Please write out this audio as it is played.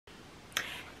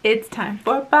It's time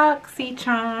for Boxy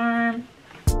Charm.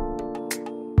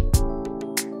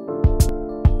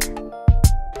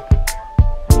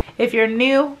 If you're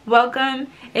new, welcome.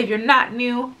 If you're not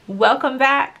new, welcome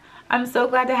back. I'm so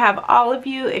glad to have all of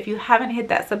you. If you haven't hit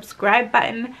that subscribe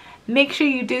button, make sure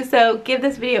you do so. Give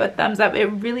this video a thumbs up. It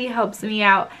really helps me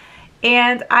out.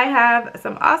 And I have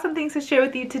some awesome things to share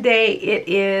with you today. It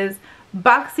is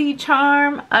Boxy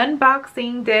Charm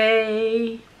unboxing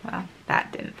day. Well,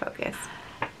 that didn't focus.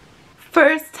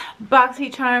 First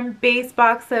Boxy Charm base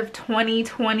box of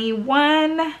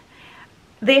 2021.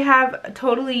 They have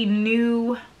totally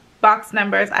new box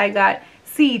numbers. I got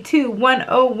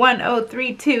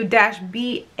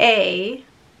C210132-BA,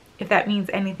 if that means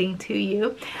anything to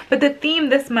you. But the theme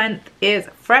this month is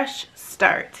Fresh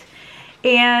Start.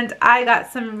 And I got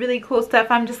some really cool stuff.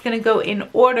 I'm just going to go in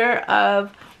order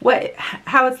of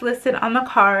how it's listed on the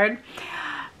card.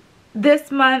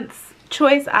 This month's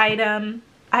choice item,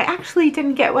 I actually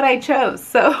didn't get what I chose,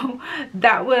 so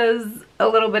that was a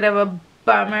little bit of a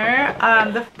bummer.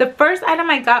 The first item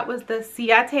I got was the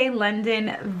Ciate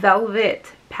London Velvet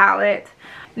palette.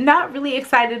 Not really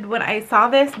excited when I saw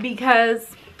this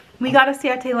because we got a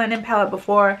Ciate London palette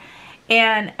before,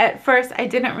 and at first I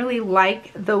didn't really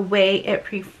like the way it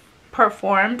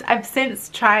performed. I've since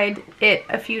tried it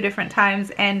a few different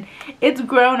times and it's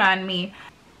grown on me.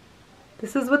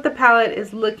 This is what the palette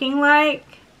is looking like.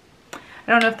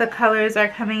 I don't know if the colors are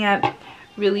coming up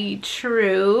really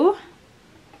true.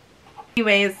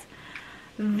 Anyways,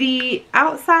 the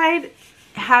outside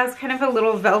has kind of a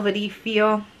little velvety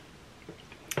feel.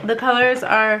 The colors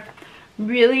are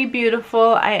really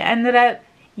beautiful. I ended up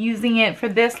using it for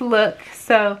this look,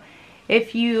 so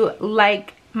if you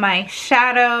like my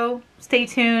shadow, stay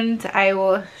tuned. I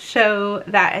will show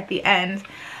that at the end.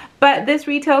 But this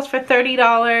retails for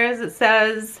 $30. It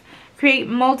says create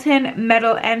molten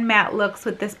metal and matte looks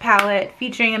with this palette,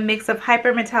 featuring a mix of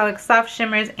hyper metallic soft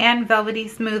shimmers and velvety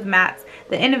smooth mattes.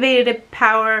 The innovative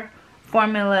power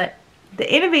formulation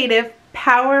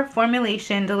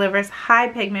delivers high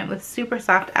pigment with super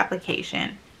soft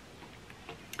application.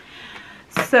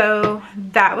 So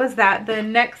that was that. The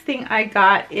next thing I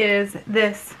got is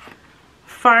this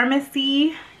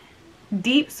Pharmacy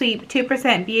Deep Sweep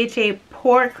 2% BHA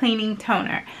Pore Cleaning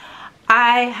Toner.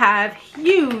 I have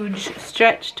huge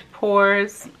stretched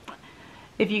pores,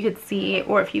 if you could see,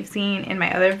 or if you've seen in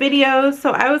my other videos.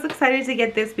 So I was excited to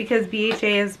get this because BHA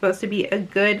is supposed to be a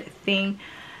good thing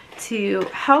to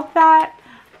help that.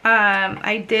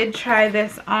 I did try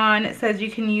this on. It says you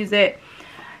can use it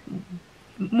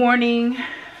morning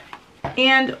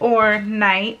and or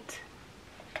night.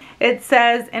 It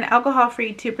says an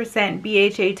alcohol-free 2%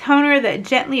 BHA toner that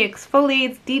gently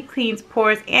exfoliates, deep cleans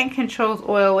pores, and controls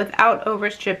oil without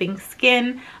overstripping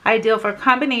skin. Ideal for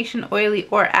combination oily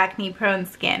or acne-prone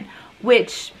skin,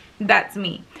 which that's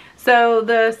me. So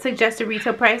the suggested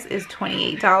retail price is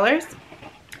 $28.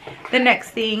 The next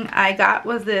thing I got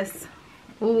was this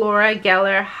Laura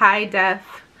Geller High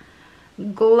Def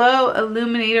Glow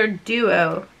Illuminator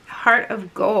Duo Heart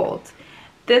of Gold.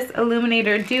 This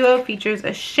illuminator duo features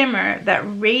a shimmer that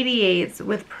radiates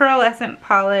with pearlescent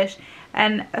polish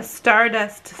and a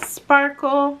stardust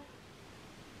sparkle.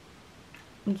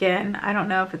 Again, I don't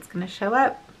know if it's going to show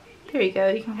up. There you go.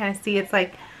 You can kind of see it's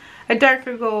like a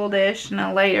darker goldish and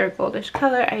a lighter goldish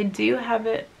color. I do have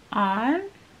it on.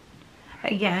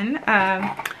 Again,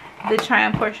 the try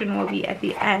on portion will be at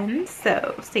the end,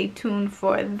 so stay tuned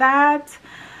for that.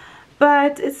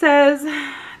 But it says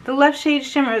the left shade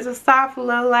shimmer is a soft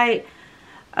low light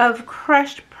of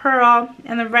crushed pearl,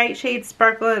 and the right shade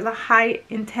sparkle is a high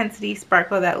intensity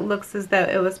sparkle that looks as though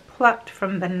it was plucked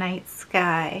from the night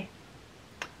sky.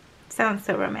 Sounds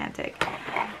so romantic.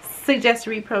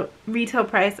 Suggested retail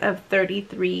price of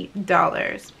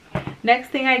 $33. Next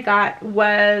thing I got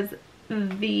was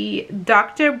the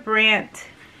Dr. Brandt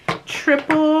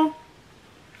Triple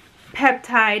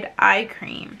Peptide Eye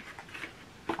Cream.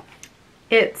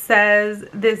 It says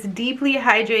this deeply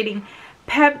hydrating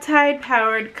peptide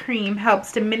powered cream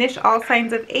helps diminish all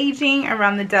signs of aging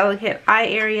around the delicate eye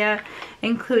area,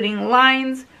 including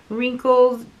lines,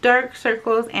 wrinkles, dark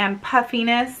circles, and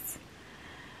puffiness,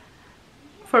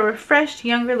 for refreshed,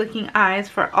 younger looking eyes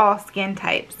for all skin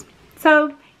types.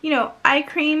 So, you know, eye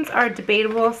creams are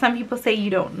debatable. Some people say you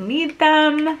don't need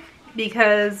them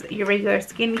because your regular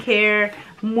skincare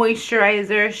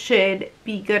moisturizer should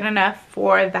be good enough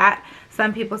for that.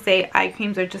 Some people say eye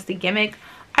creams are just a gimmick.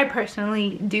 I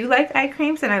personally do like eye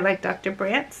creams, and I like Dr.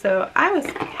 Brandt, so I was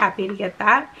happy to get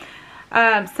that.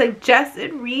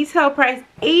 Suggested retail price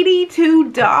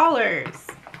 $82.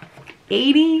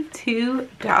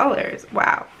 $82.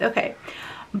 Wow. Okay.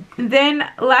 Then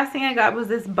last thing I got was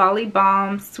this Bali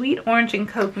Balm Sweet Orange and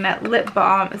Coconut Lip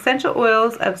Balm. Essential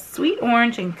oils of sweet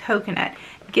orange and coconut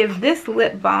give this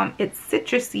lip balm its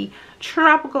citrusy,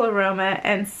 tropical aroma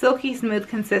and silky smooth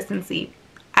consistency.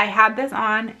 I had this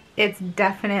on. It's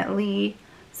definitely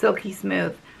silky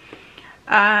smooth.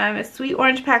 A sweet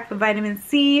orange packed with vitamin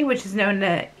C, which is known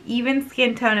to even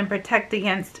skin tone and protect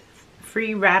against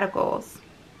free radicals.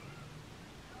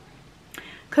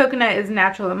 Coconut is a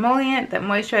natural emollient that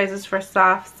moisturizes for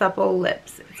soft, supple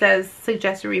lips. It says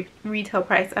suggested retail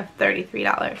price of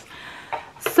 $33.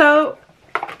 So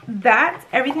that's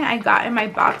everything I got in my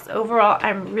box. Overall,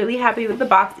 I'm really happy with the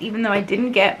box, even though I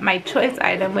didn't get my choice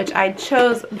item, which I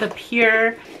chose the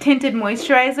Pure Tinted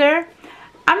Moisturizer.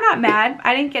 I'm not mad.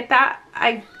 I didn't get that.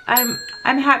 I'm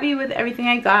happy with everything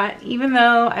I got, even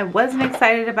though I wasn't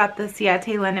excited about the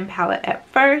Ciate London palette at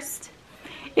first.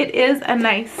 It is a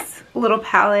nice little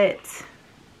palette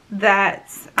that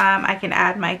I can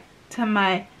add to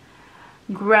my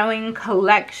growing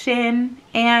collection,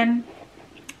 and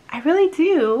I really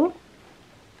do.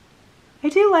 I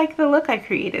do like the look I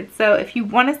created. So if you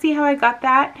want to see how I got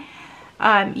that,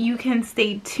 you can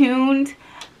stay tuned.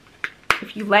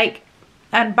 If you like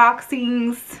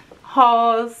unboxings,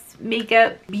 hauls,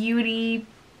 makeup, beauty,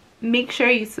 make sure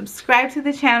you subscribe to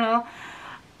the channel.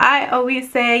 I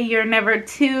always say you're never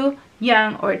too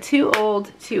young or too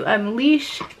old to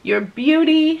unleash your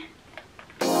beauty